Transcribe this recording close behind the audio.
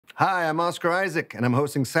Hi, I'm Oscar Isaac, and I'm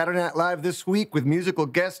hosting Saturday Night Live this week with musical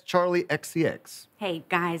guest Charli XCX. Hey,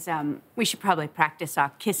 guys, we should probably practice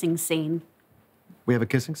our kissing scene. We have a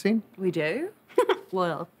kissing scene? We do?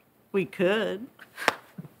 Well, we could.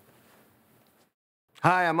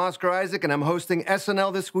 Hi, I'm Oscar Isaac, and I'm hosting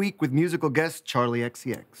SNL this week with musical guest Charli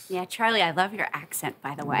XCX. Yeah, Charli, I love your accent,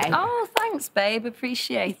 by the way. Oh, thanks, babe.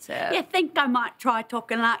 Appreciate it. You think I might try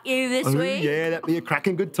talking like you this week? Yeah, that'd be a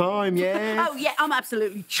cracking good time, yeah. Oh, yeah, I'm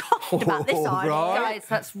absolutely chuffed about this idea. right. Guys,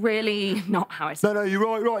 that's really not how I said No, you're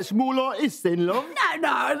right. It's more like this then, love.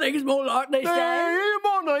 No, I think it's more like this, then. Hey,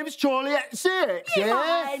 my name's Charli XCX, yeah?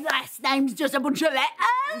 My last name's just a bunch of letters.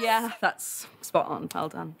 Yeah, that's spot on. Well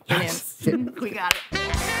done. Brilliant. We got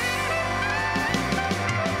it.